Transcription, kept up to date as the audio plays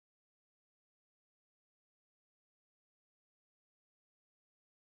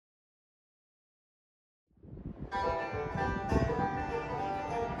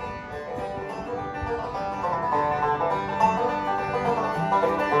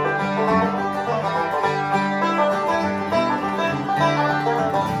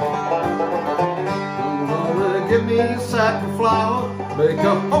a sack of flour, make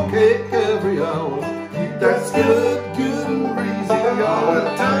a hoe cake every hour. Keep that skillet good and breezy all the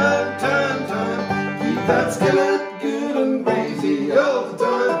time, time, time. Keep that skillet good and breezy all the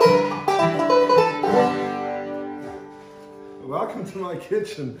time. Welcome to my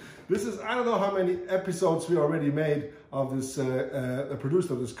kitchen. This is, I don't know how many episodes we already made of this, produced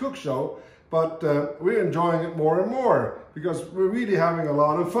of this cook show, but we're enjoying it more and more because we're really having a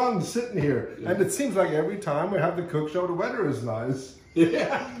lot of fun sitting here. Yeah. And it seems like every time we have the cook show, the weather is nice.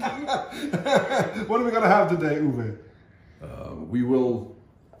 Yeah. What are we going to have today, Uwe?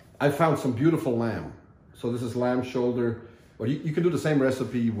 I found some beautiful lamb. So this is lamb shoulder. Well, you can do the same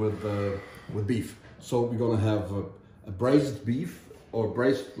recipe with beef. So we're going to have a braised beef or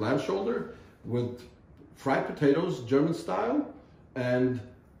braised lamb shoulder with fried potatoes, German style, and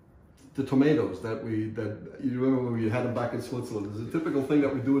the tomatoes that you remember when we had them back in Switzerland. It's a typical thing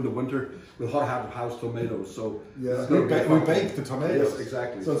that we do in the winter with hot house tomatoes. So yeah, we bake the tomatoes. Yes,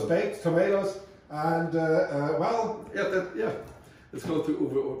 exactly. So it's baked tomatoes and well. Yeah. Let's go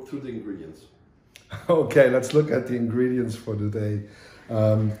through the ingredients. Okay, let's look at the ingredients for today.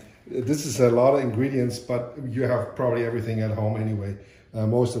 This is a lot of ingredients, but you have probably everything at home anyway,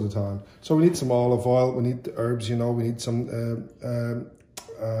 most of the time. So we need some olive oil, we need the herbs, you know, we need some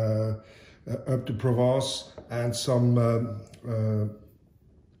herb de Provence and some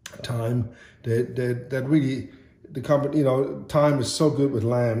thyme. That really, you know, thyme is so good with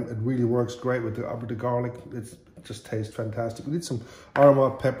lamb. It really works great with the garlic. It just tastes fantastic. We need some aroma,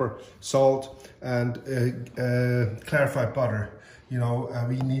 pepper, salt, and clarified butter. You know,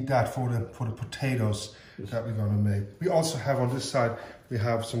 we need that for the potatoes that we're going to make. We also have on this side, we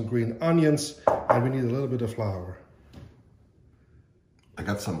have some green onions, and we need a little bit of flour. I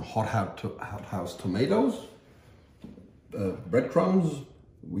got some hot house tomatoes, breadcrumbs.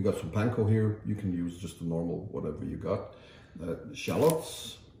 We got some panko here. You can use just the normal, whatever you got.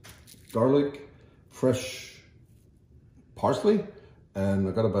 Shallots, garlic, fresh parsley, and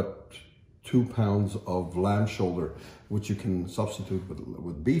I got about 2 pounds of lamb shoulder, which you can substitute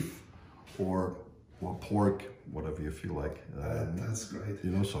with beef or pork, whatever you feel like. That's great.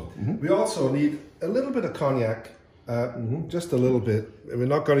 You know, so. We also need a little bit of cognac, just a little bit. We're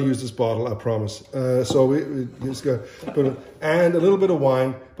not going to use this bottle, I promise. So we just got and a little bit of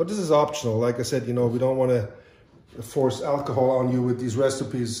wine, but this is optional. Like I said, you know, we don't want to force alcohol on you with these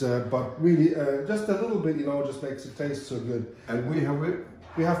recipes, but really just a little bit, you know, just makes it taste so good. And we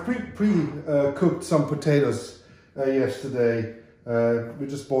have pre-cooked some potatoes yesterday. We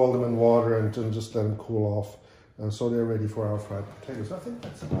just boiled them in water and just let them cool off. So they're ready for our fried potatoes. I think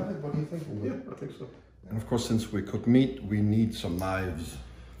that's about it. What do you think? Yeah, I think so. And of course, since we cook meat, we need some knives.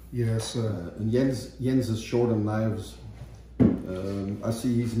 Yes. And Jens is short on knives. I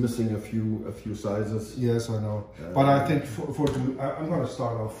see he's missing a few sizes. Yes, I know. But I think I'm going to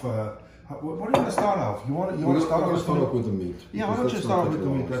start off. What are you going to start off? You want to start off with the meat? Yeah, why don't you start with the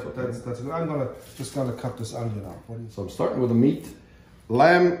meat? That's good. I'm just gonna cut this onion off. So I'm starting with the meat.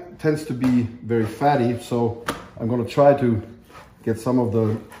 Lamb tends to be very fatty, so I'm going to try to get some of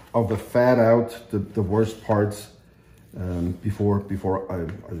the fat out, the worst parts, before I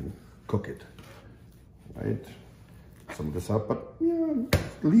cook it. Right, some of this up, but yeah,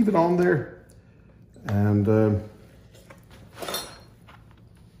 leave it on there and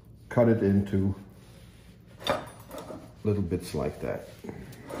cut it into little bits like that.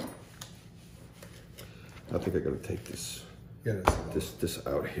 I think I gotta take this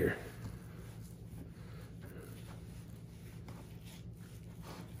out here.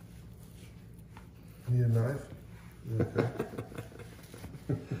 Need a knife? Okay.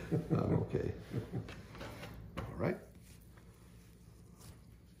 I'm okay. All right.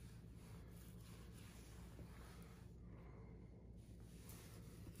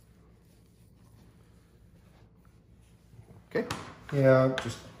 Okay. Yeah,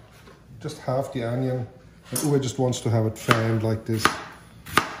 just half the onion. And Uwe just wants to have it fanned like this.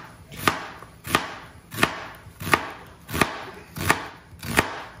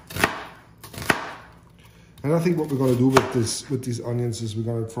 And I think what we're going to do with these onions is we're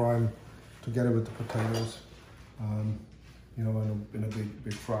going to fry them together with the potatoes, you know, in a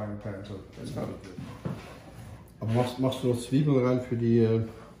big frying pan. So it's going to be good. Aber machst du noch Zwiebeln rein für die? I'm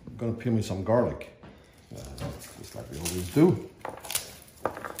gonna peel me some garlic. Just like we always do.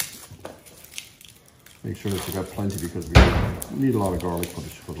 Make sure that you got plenty because we need a lot of garlic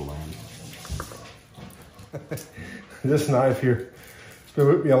for the lamb. This knife here, it's been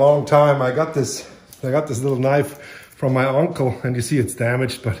with me a long time. I got this little knife from my uncle, and you see it's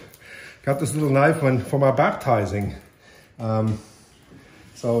damaged, but got this little knife for my baptizing.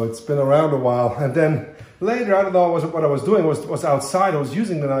 So it's been around a while, and then Later, I don't know what I was doing, was outside. I was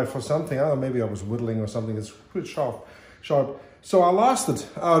using the knife for something. I don't know, maybe I was whittling or something. It's pretty sharp. So I lost it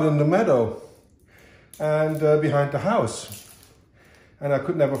out in the meadow and behind the house. And I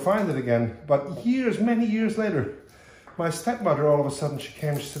could never find it again. But many years later, my stepmother, all of a sudden, she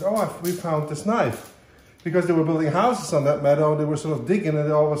came and she said, oh, we found this knife. Because they were building houses on that meadow, and they were sort of digging, and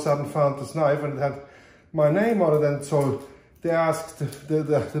they all of a sudden found this knife, and it had my name on it. And so they asked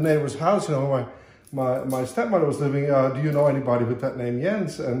the neighbor's house, you know, my stepmother was living, do you know anybody with that name,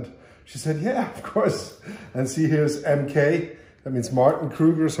 Jens? And she said, yeah, of course. And see, here's MK, that means Martin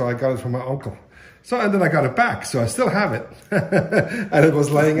Kruger, so I got it from my uncle. So, and then I got it back, so I still have it. And it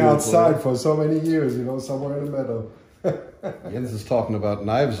was laying outside for so many years, you know, somewhere in the meadow. Jens is talking about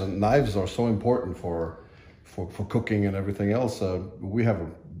knives, and knives are so important for cooking and everything else. We have a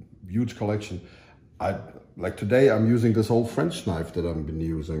huge collection. Like today, I'm using this old French knife that I've been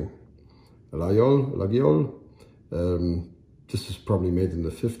using. Laguiole. This is probably made in the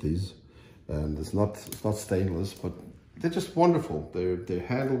 50s, and it's not stainless, but they're just wonderful. They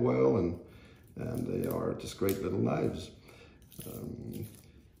handle well, and they are just great little knives.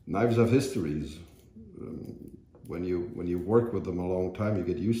 Knives have histories. When you work with them a long time, you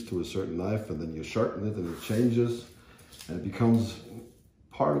get used to a certain knife, and then you sharpen it, and it changes, and it becomes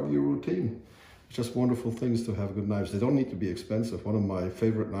part of your routine. It's just wonderful things to have good knives. They don't need to be expensive. One of my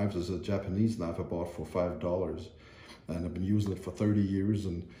favorite knives is a Japanese knife I bought for $5, and I've been using it for 30 years,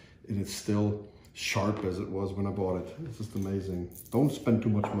 and it's still sharp as it was when I bought it. It's just amazing. Don't spend too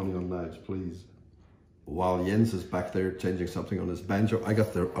much money on knives, please. While Jens is back there changing something on his banjo, I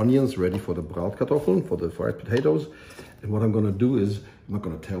got the onions ready for the Bratkartoffeln, for the fried potatoes. And what I'm gonna do is, I'm not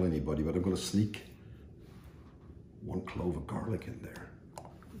gonna tell anybody, but I'm gonna sneak 1 clove of garlic in there.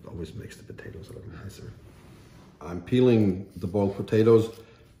 It always makes the potatoes a little nicer. I'm peeling the boiled potatoes,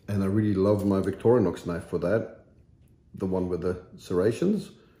 and I really love my Victorinox knife for that. The one with the serrations.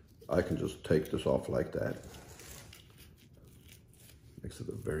 I can just take this off like that. Makes it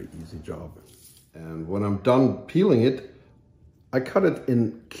a very easy job. And when I'm done peeling it, I cut it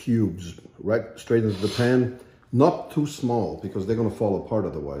in cubes, right straight into the pan. Not too small, because they're gonna fall apart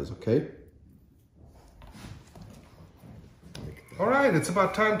otherwise, okay? All right, it's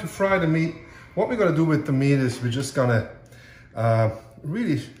about time to fry the meat. What we're gonna do with the meat is we're just gonna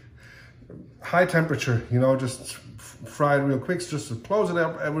really high temperature, you know, just fry it real quick, just to close it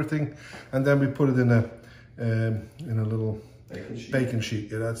up, everything, and then we put it in a little bacon sheet.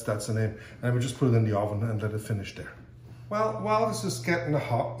 Yeah, that's the name. And we just put it in the oven and let it finish there. Well, while this is getting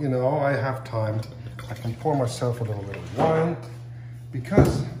hot, you know, I have time. I can pour myself a little bit of wine,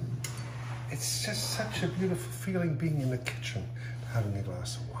 because it's just such a beautiful feeling being in the kitchen, having a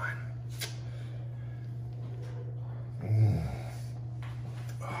glass of wine.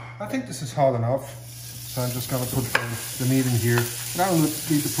 I think this is hot enough, so I'm just gonna put the meat in here. And I don't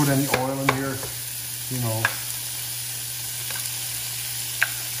need to put any oil in here, you know.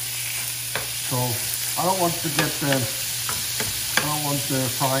 So I don't want the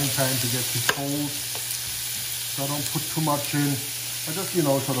frying pan to get too cold, so I don't put too much in. I just, you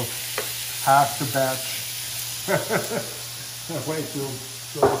know, sort of half the batch. Way too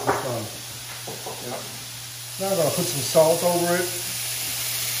close to done. Yeah. Now I'm gonna put some salt over it.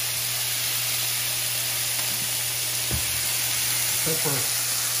 Pepper.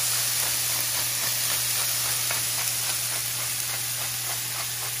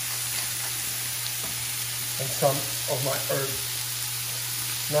 And some of my herbs.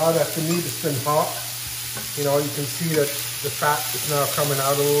 Now that the meat has been hot, you know, you can see that the fat is now coming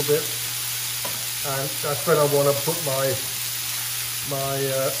out a little bit. And that's when I want to put my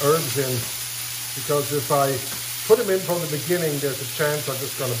herbs in. Because if I put them in from the beginning, there's a chance I'm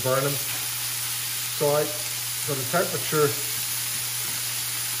just going to burn them. So the temperature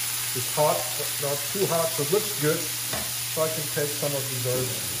is hot, but not too hot, so it looks good. So I can take some of these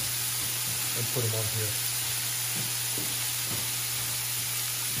herbs and put them on here.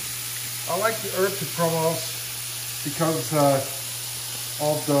 I like the herb de Provence because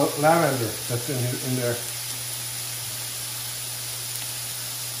of the lavender that's in there.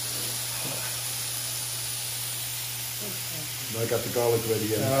 I got the garlic ready.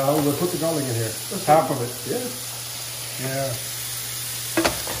 We'll put the garlic in here. Half of it. Yeah. Yeah.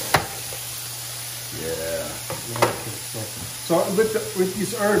 Yeah. So with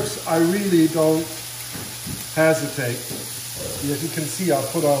these herbs, I really don't hesitate. As you can see, I'll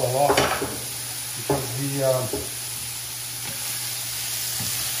put on a lot because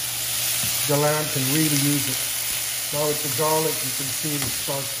the lamb can really use it. Now with the garlic, you can see it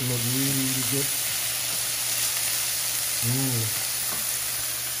starts to look really, really good.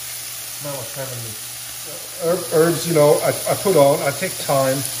 Now it's heavenly. herbs, you know, I put on. I take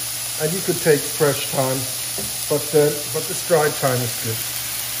time, and you could take fresh time, but this dried time is good.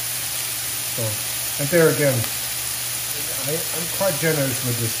 So, and there again, I'm quite generous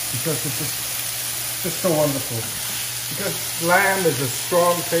with this because it's just so wonderful. Because lamb is a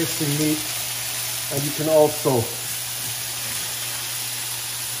strong tasting meat, and you can also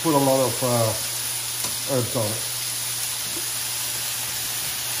put a lot of herbs on it.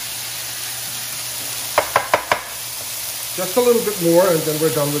 Just a little bit more, and then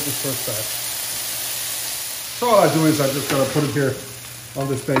we're done with this first batch. So all I do is I'm just gonna put it here on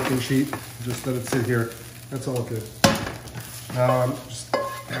this baking sheet, just let it sit here. That's all good. Now I'm just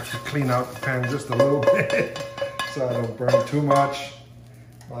have to clean out the pan just a little bit so I don't burn too much,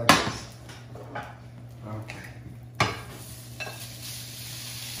 like this. Okay.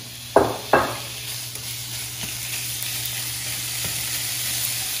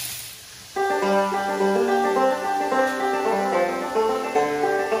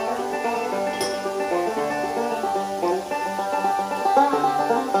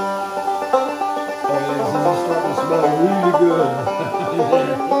 Really good.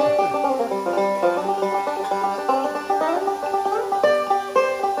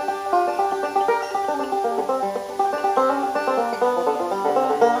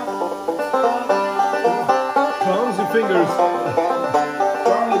 Clumsy fingers.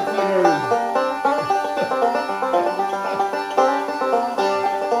 Garlic fingers.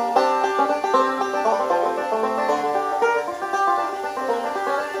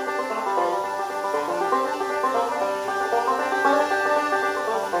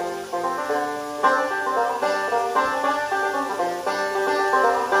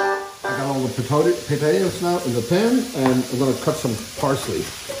 Potatoes now in the pan, and I'm going to cut some parsley.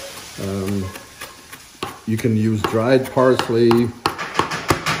 You can use dried parsley,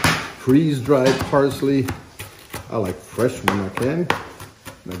 freeze-dried parsley. I like fresh when I can.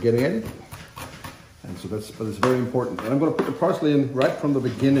 Not getting any. And so but it's very important. And I'm going to put the parsley in right from the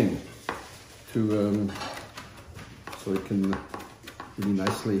beginning to so it can really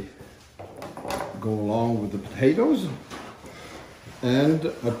nicely go along with the potatoes. And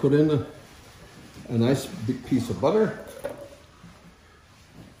I put in a nice big piece of butter,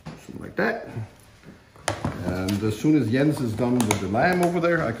 something like that. And as soon as Jens is done with the lamb over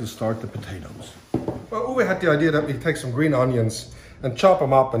there, I can start the potatoes. Well, Uwe had the idea that we take some green onions and chop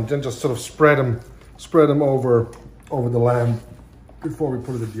them up and then just sort of spread them over the lamb before we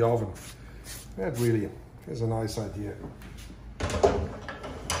put it in the oven. That really is a nice idea.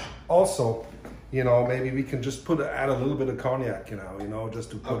 Also, you know, maybe we can just add a little bit of cognac, you know, just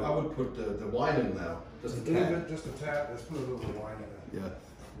to put. I would put the wine in now, just a little tad. bit, just a tad. Let's put a little bit of wine in it. Yeah,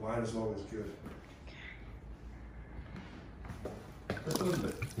 wine is always good. just a little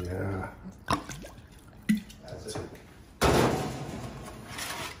bit. Yeah, That's it.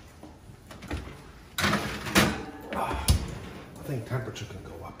 I think temperature can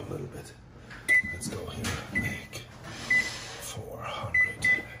go up a little bit. Let's go here. Make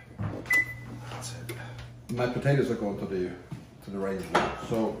 400. That's it. My potatoes are going to the range now,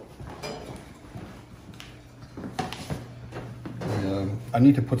 so I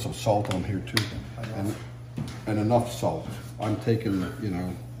need to put some salt on here too, and enough salt. I'm taking, you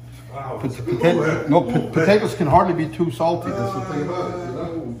know, Wow. Potatoes can hardly be too salty. That's the thing about it, you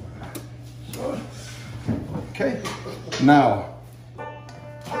know. So, okay, now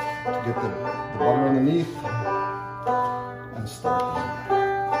to get the butter underneath and start.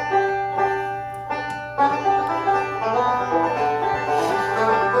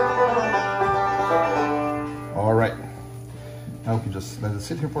 All right, now we can just let it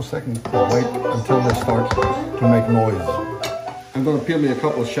sit here for a second. Wait until they start to make noise. I'm going to peel me a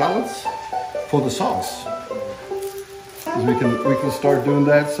couple of shallots for the sauce. We can start doing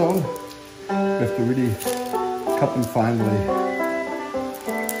that soon. We have to really cut them finely.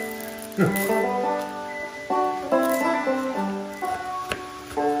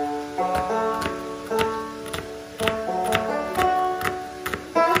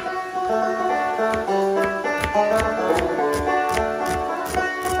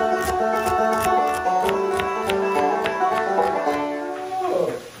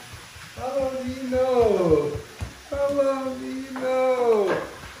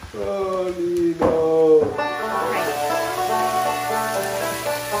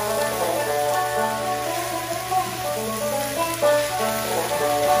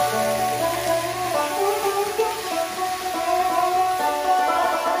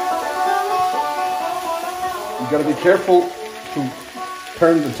 You got to be careful to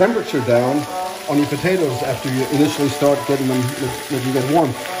turn the temperature down on your potatoes after you initially start getting them, let you get warm.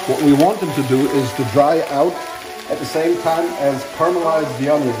 What we want them to do is to dry out at the same time as caramelize the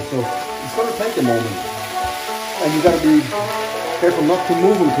onions. So it's going to take a moment. And you got to be careful not to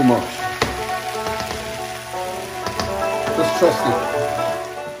move them too much. Just trust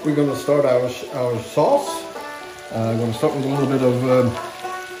it. We're going to start our sauce. I'm going to start with a little bit of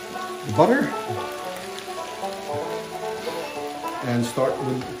butter. And start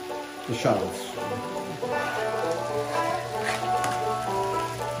with the shallots.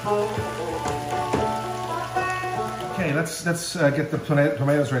 Okay, let's get the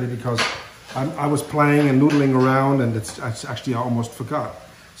tomatoes ready because I was playing and noodling around and it's actually I almost forgot.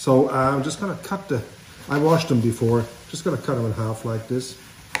 So I'm just gonna cut I washed them before, just gonna cut them in half like this.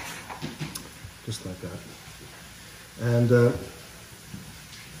 Just like that. And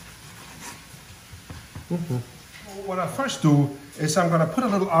what I first do is I'm gonna put a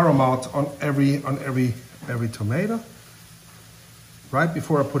little aromat on every tomato. Right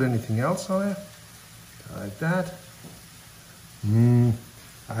before I put anything else on it. Like that.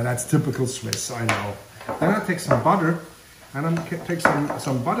 That's typical Swiss, I know. Then I take some butter and I'm gonna take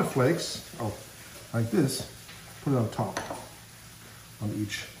some butter flakes, like this, put it on top on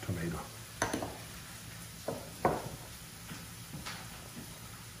each tomato.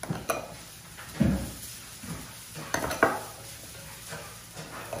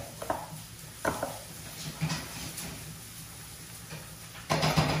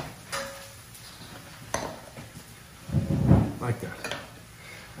 Like that.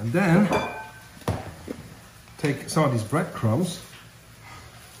 And then take some of these breadcrumbs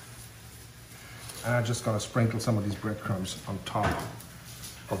and I'm just gonna sprinkle some of these breadcrumbs on top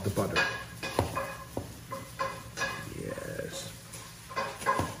of the butter. Yes.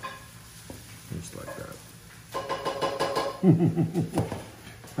 Just like that.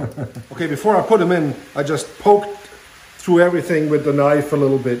 Okay, before I put them in, I just poked through everything with the knife a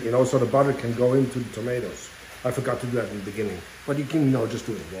little bit, you know, so the butter can go into the tomatoes. I forgot to do that in the beginning, but you can, just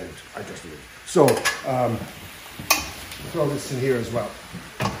do it at the end. I just do it. So, throw this in here as well.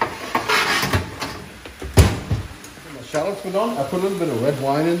 My shallots were done. I put a little bit of red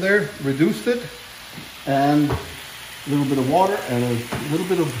wine in there, reduced it, and a little bit of water and a little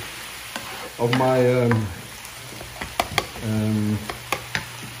bit of my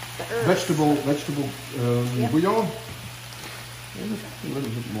vegetable bouillon. And a little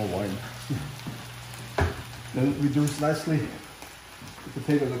bit more wine. Then reduce nicely. The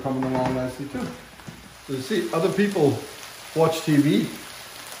potatoes are coming along nicely too. So you see, other people watch TV.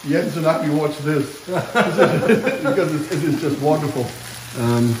 Jens and I, you watch this because it is just wonderful.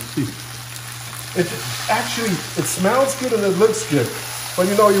 It smells good and it looks good, but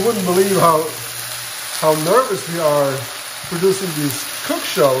you wouldn't believe how nervous we are producing these cook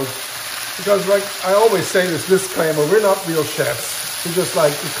shows because, like I always say this disclaimer, we're not real chefs. We just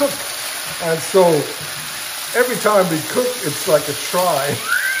like to cook, and so every time we cook, it's like a try.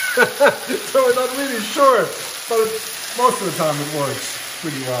 So we're not really sure, but most of the time it works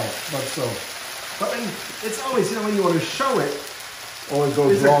pretty well. But it's always, when you want to show it, always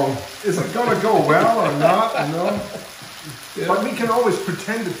goes wrong. Is it going to go well or not, Yeah. But we can always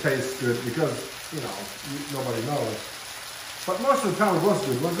pretend it tastes good because, nobody knows. But most of the time it was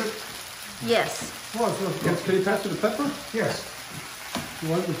good, was it? Yes. Yes. Can you pass me the pepper? Yes. You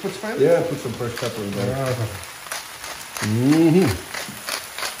want to put Spanish? Yeah, put some fresh pepper in there. I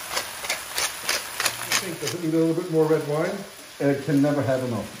think does it need a little bit more red wine? It can never have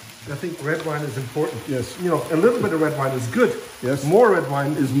enough. I think red wine is important. Yes. A little bit of red wine is good. Yes. More red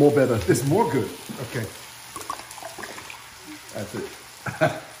wine is more better. Is more good. Okay. That's it.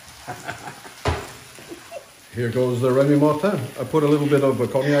 Here goes the Remy Martin. I put a little bit of a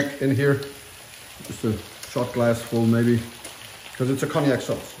cognac in here. Just a shot glass full maybe. Because it's a cognac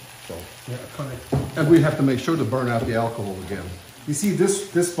sauce. So. Yeah, cognac. And we have to make sure to burn out the alcohol again. You see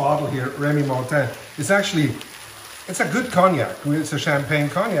this bottle here, Remy Martin, it's a good cognac. It's a champagne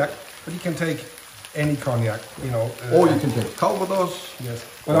cognac, but you can take any cognac, Or you can take Calvados. Yes.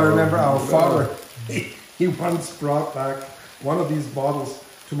 But I remember our father, he once brought back one of these bottles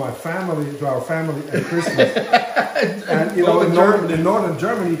to our family at Christmas. And in northern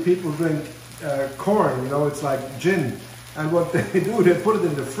Germany, people drink corn, it's like gin. And what they do, they put it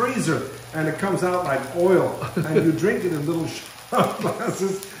in the freezer and it comes out like oil. And you drink it in little shot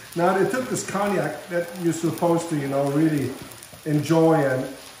glasses. Now they took this cognac that you're supposed to, really enjoy and,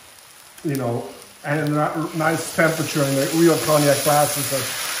 and in a nice temperature in the real cognac glasses.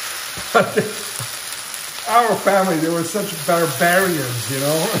 But our family, they were such barbarians,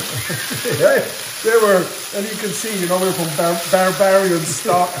 They were, and you can see, we're from barbarian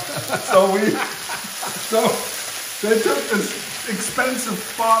stock. So So they took this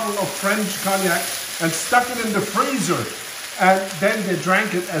expensive bottle of French cognac and stuck it in the freezer. And then they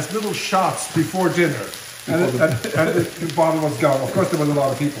drank it as little shots before dinner. And the bottle was gone. Of course, there was a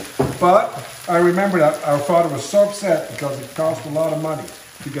lot of people. But I remember that our father was so upset because it cost a lot of money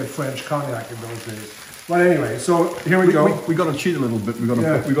to get French cognac in those days. But anyway, so here we go. We're gonna cheat a little bit.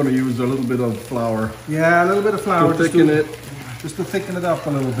 We're gonna use a little bit of flour. Yeah, a little bit of flour to thicken it. Just to thicken it up a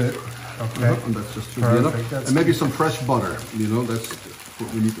little bit. Okay. And that's just to get up. And maybe some fresh butter. You know, that's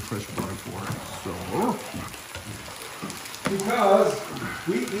what we need the fresh butter for. So. Because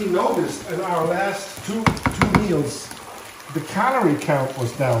we noticed in our last two meals, the calorie count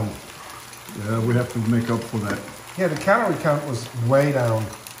was down. Yeah, we have to make up for that. Yeah, the calorie count was way down,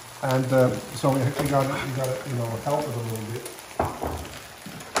 and so we got to help it a little bit.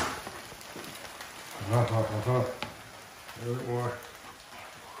 A little bit more.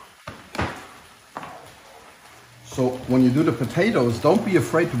 So when you do the potatoes, don't be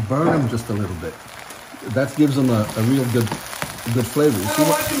afraid to burn them just a little bit. That gives them a real good flavor. I don't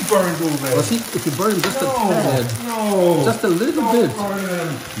want to burn them. Well, see, if you burn them just a tad, just a little bit. Burn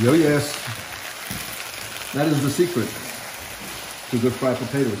them. Oh yes, that is the secret to good fried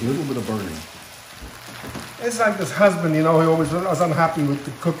potatoes. A little bit of burning. It's like this husband, he always was unhappy with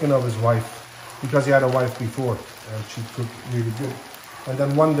the cooking of his wife because he had a wife before and she cooked really good. And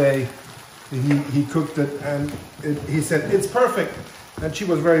then one day he cooked it and he said, "It's perfect." And she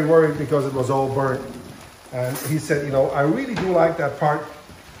was very worried because it was all burnt. And he said, "I really do like that part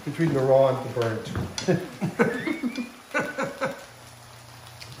between the raw and the burnt."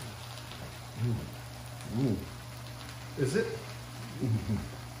 Is it?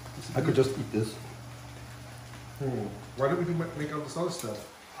 I could just eat this. Why don't we make all this other stuff?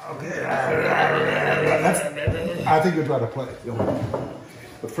 Okay. I think you'd rather play.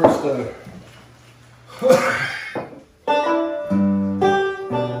 But first,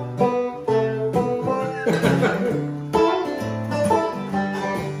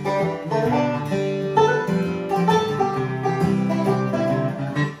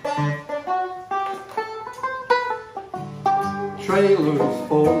 trailers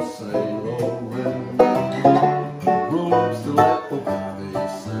for sale, rooms to let for 50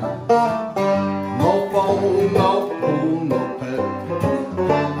 cents. No phone, no pool, no pet.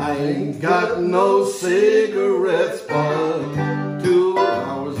 I ain't got no cigarettes, but 2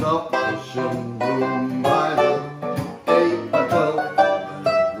 hours up pushing room by the 8 by 12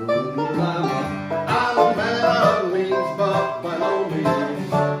 room. I'm a man of means, but by no means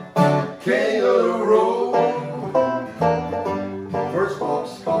king of the road. First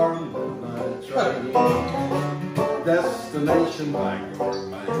boxcar on the night train, destination Bangor,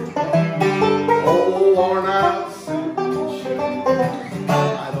 Maine. Old worn out suit and shoes. I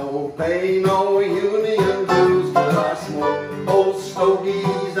don't pay no union dues, but I smoke old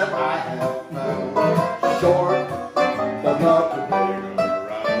stogies that I have found. Short, but not too big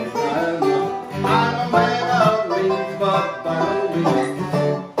around. I'm a man of means, but by no means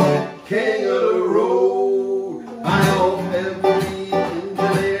king of the road. I know every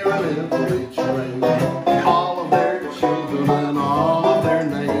engineer and every train, all of their children and all of their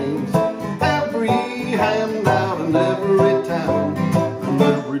names, every handout in every town, and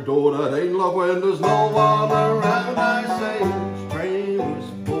every door that ain't locked when there's no one around. I say, trailers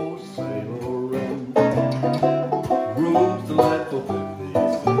for sale around, rooms to let for 50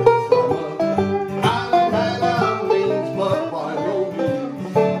 cents. I'm a man of means, but by no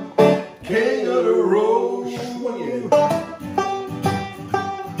means king of the road.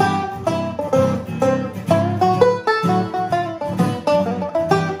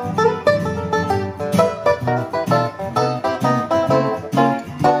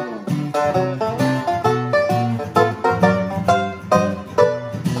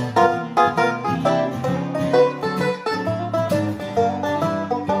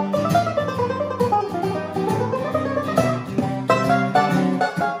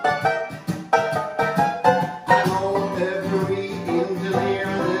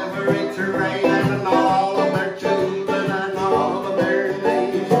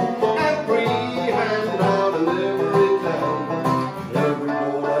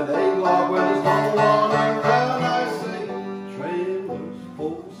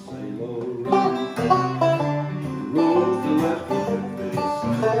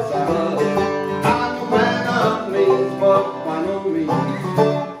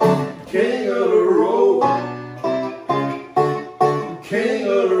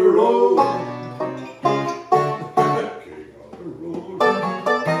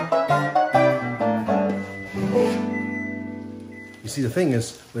 See, the thing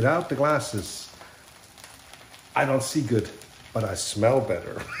is, without the glasses, I don't see good, but I smell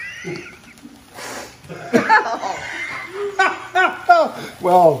better.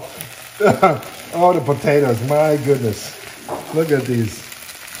 Well, oh, the potatoes, my goodness. Look at these.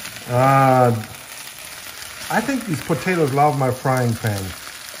 I think these potatoes love my frying pan.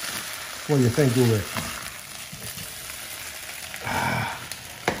 What do you think, Kruger?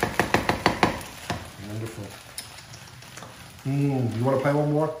 Wonderful. You want to play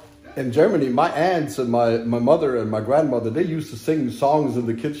one more? In Germany, my aunts and my mother and my grandmother, they used to sing songs in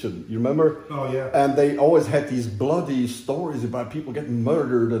the kitchen. You remember? Oh, yeah. And they always had these bloody stories about people getting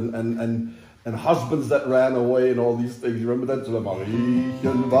murdered and husbands that ran away and all these things. You remember that?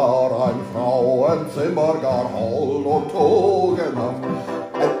 Mariechen war eine Frau und Zimmer gar hold und togen.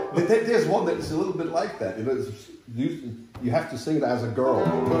 And there's one that's a little bit like that. You know, you have to sing it as a girl.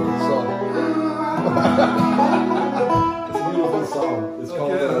 So. It's a beautiful song. It's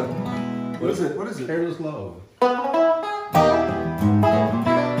called, what is it? What is it? Careless Love.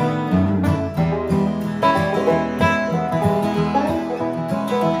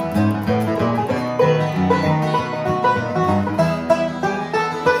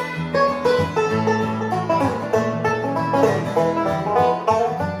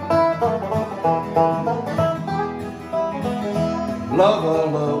 Love, oh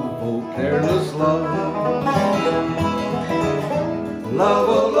love, oh careless love. Love,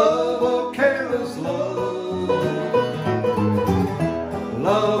 oh love, oh careless love.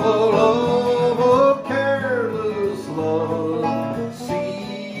 Love, oh love, oh careless love.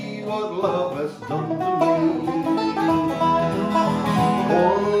 See what love has done to me.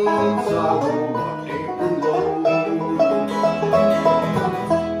 Once I wore my apron low.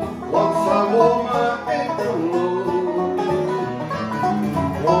 Once I wore my apron low.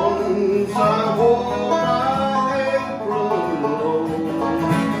 Once I wore my apron low.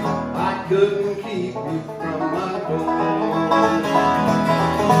 I couldn't keep you from my door.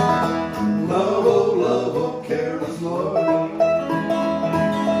 Love, oh love, oh careless love.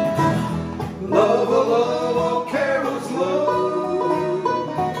 Love, oh love, oh careless love.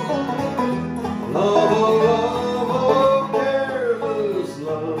 Love, oh love, oh careless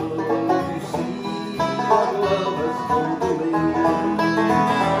love. You see what love has done to me.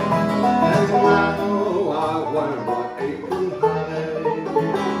 And now I wear my apron high.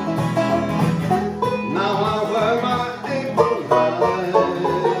 Now I wear my apron high.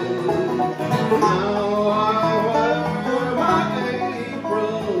 Now I wear my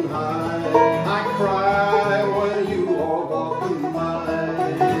apron high. I cry when you are walking by.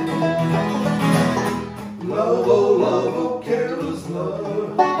 Love, oh love, oh careless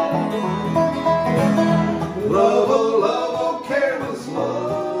love. Love, oh love, oh careless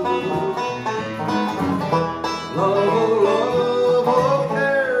love. Love, oh love, oh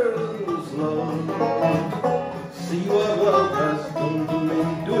careless love. See what love has done to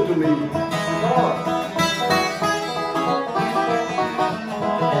me. Do it to me. Come on.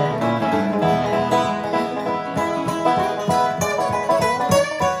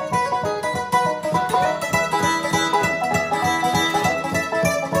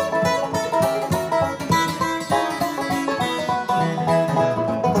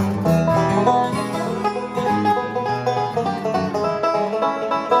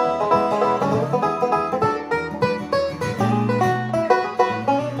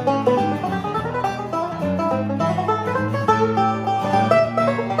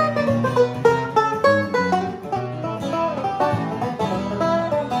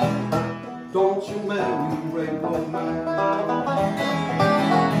 Don't you marry Rainbow Man.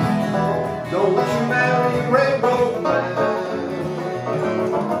 Don't you marry Rainbow Man.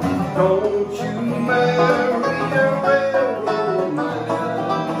 Don't you marry a Rainbow Man.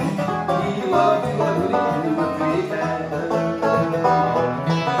 He loves you and leaves you if he can.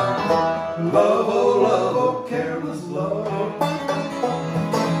 Love, oh love, oh careless love.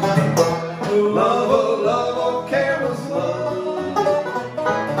 Love, oh love, oh careless love.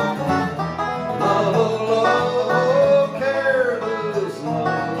 Love, oh love, oh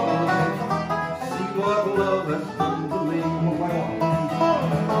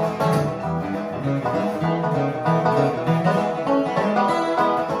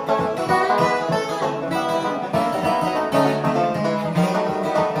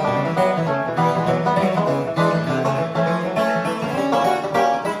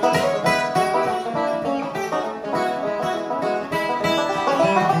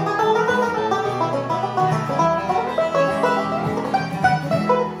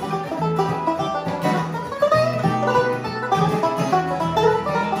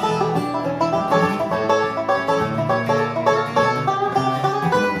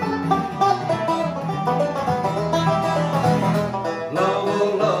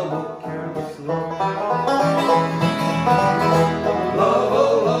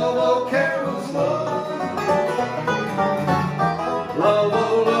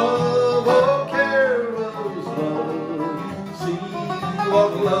oh love, oh careless love. See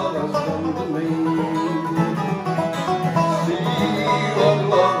what love has done to me. See what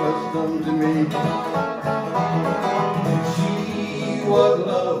love has done to me. See what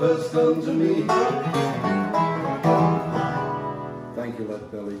love has done to me. Thank you, Lead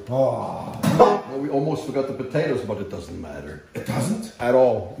Belly. Oh. Well, we almost forgot the potatoes, but it doesn't matter. It doesn't? At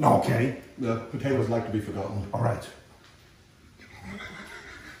all. Okay. The potatoes like to be forgotten. All right.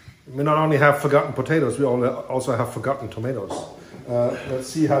 We not only have forgotten potatoes, we also have forgotten tomatoes. Let's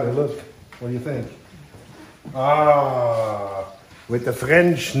see how they look. What do you think? Ah, with the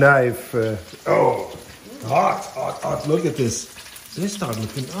French knife. Oh, hot, hot, hot. Look at this. They start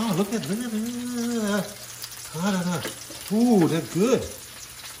looking. Oh, look at that. Ooh, they're good.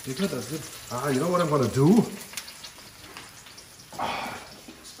 They're good. That's good. Ah, you know what I'm gonna do? Ah,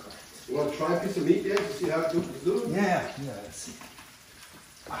 You want to try a piece of meat, yeah, to see how good it's doing? yeah. Let's see.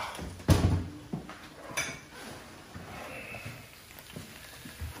 Ah.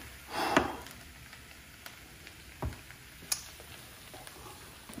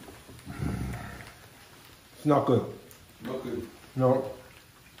 It's not good. Not good. No,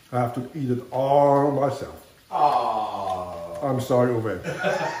 I have to eat it all myself. Ah. I'm sorry, Uwe.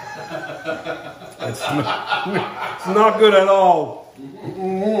 It's not good at all.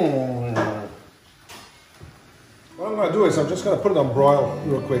 What I'm going to do is I'm just going to put it on broil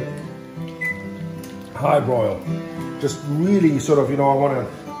real quick. High broil. Just really sort of, I want to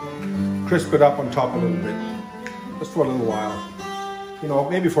crisp it up on top a little bit. Just for a little while.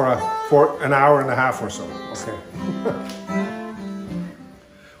 Maybe for an hour and a half or so. Okay.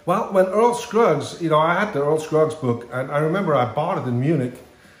 Well, when Earl Scruggs, I had the Earl Scruggs book, and I remember I bought it in Munich,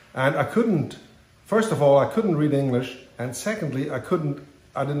 and first of all, I couldn't read English, and secondly, I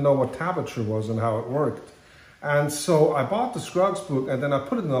didn't know what tablature was and how it worked. And so I bought the Scruggs book, and then I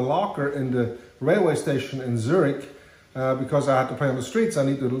put it in a locker in the railway station in Zurich, because I had to play on the streets, I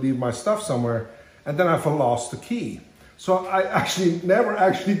needed to leave my stuff somewhere, and then I lost the key. So I never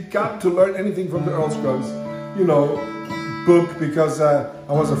got to learn anything from the Earl Scruggs, book, because I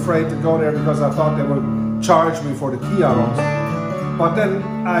was afraid to go there because I thought they would charge me for the key almost. But then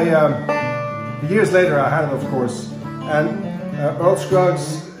years later I had it, of course, and Earl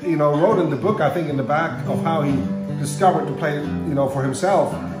Scruggs, wrote in the book, I think in the back, of how he discovered to play, for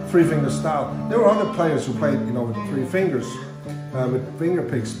himself, three-finger style. There were other players who played, with 3 fingers, with finger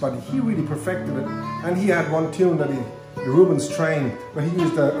picks, but he really perfected it. And he had one tune that the Rubens Train, where he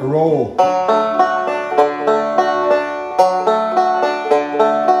used a roll.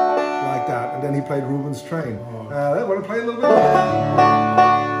 He played Rubens Train. I want to play a little bit.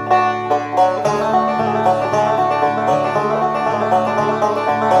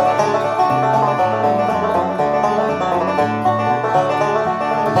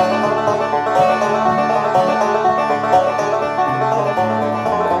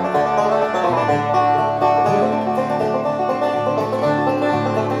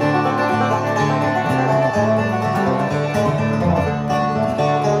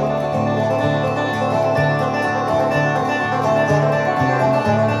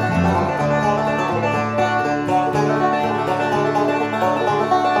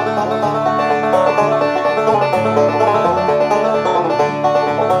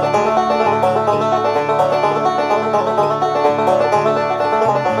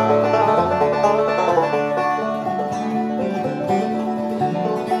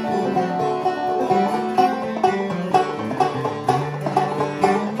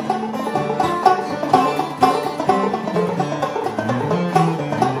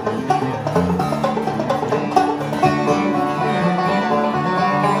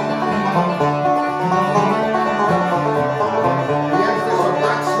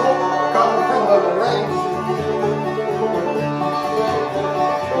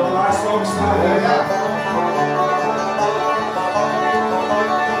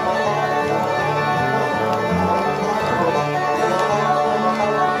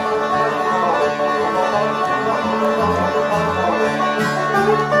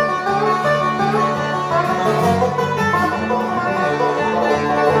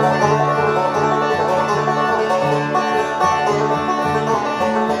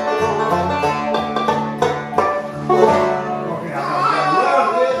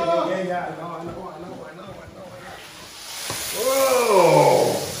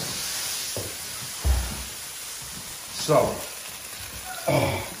 So,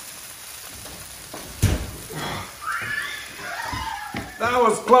 that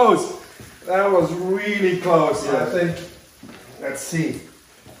was close. That was really close. Yes. I think. Let's see.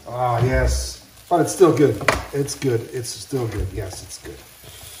 Ah, yes. But it's still good. It's good. It's still good. Yes, it's good.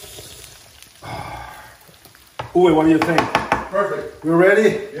 Uwe, what do you think? Perfect. We're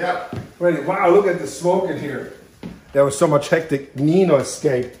ready? Yeah. Ready. Wow, look at the smoke in here. There was so much hectic. Nino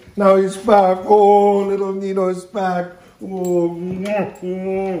escaped. Now he's back. Oh, little Nino is back. Oh,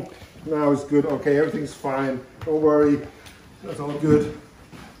 now it's good. Okay, everything's fine. Don't worry. That's all good.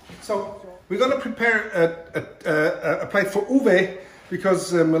 So we're going to prepare a plate for Uwe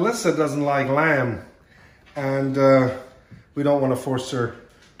because Melissa doesn't like lamb. And we don't want to force her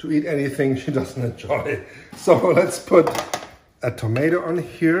to eat anything she doesn't enjoy. So let's put a tomato on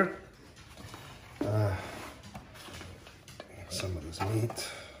here. Some of this meat.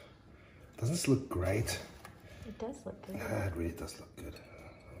 Doesn't this look great? It does look good. Yeah, it really does look good.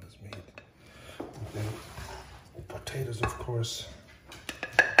 All this meat. And then potatoes, of course.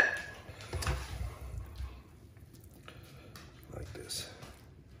 Like this.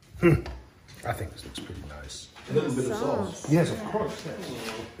 I think this looks pretty nice. A little bit of sauce. Yes, of course. Yes.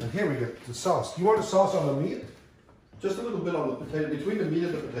 And here we get the sauce. You want the sauce on the meat? Just a little bit on the potato, between the meat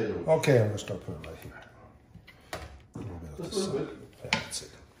and the potato. Okay, I'm gonna start putting it right here. A little bit of Just a little bit. Yeah, that's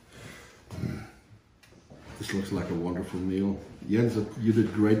it. This looks like a wonderful meal. Jens, you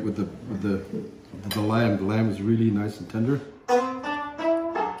did great with the lamb. The lamb is really nice and tender.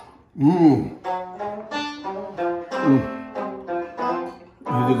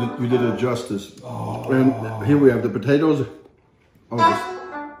 You did it justice. Oh. And here we have the potatoes. Oh,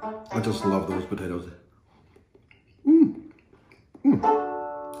 I just love those potatoes.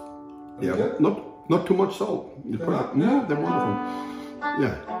 Yeah, not too much salt. It's perfect. Yeah, they're wonderful.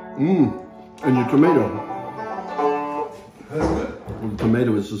 Yeah. And your tomato. That's good. Well, the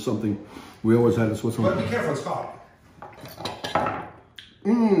tomato is just something we always had in Switzerland. But be careful, it's hot.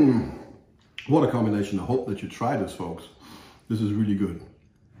 What a combination. I hope that you try this, folks. This is really good.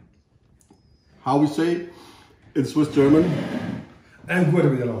 How we say in Swiss German? And good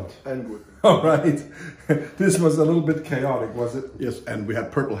with it. And good. All right. This was a little bit chaotic, was it? Yes, and we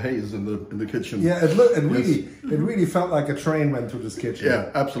had purple haze in the kitchen. Yeah, it really felt like a train went through this kitchen.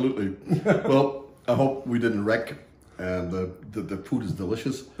 Yeah, absolutely. Well, I hope we didn't wreck, and the food is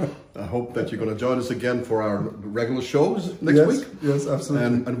delicious. I hope that you're going to join us again for our regular shows next week. Yes,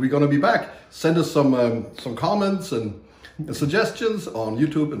 absolutely. And we're going to be back. Send us some comments and suggestions on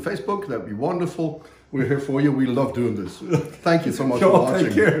YouTube and Facebook. That'd be wonderful. We're here for you. We love doing this. Thank you so much for watching.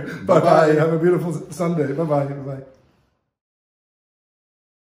 Take care. Bye-bye. Have a beautiful Sunday. Bye-bye. Bye-bye.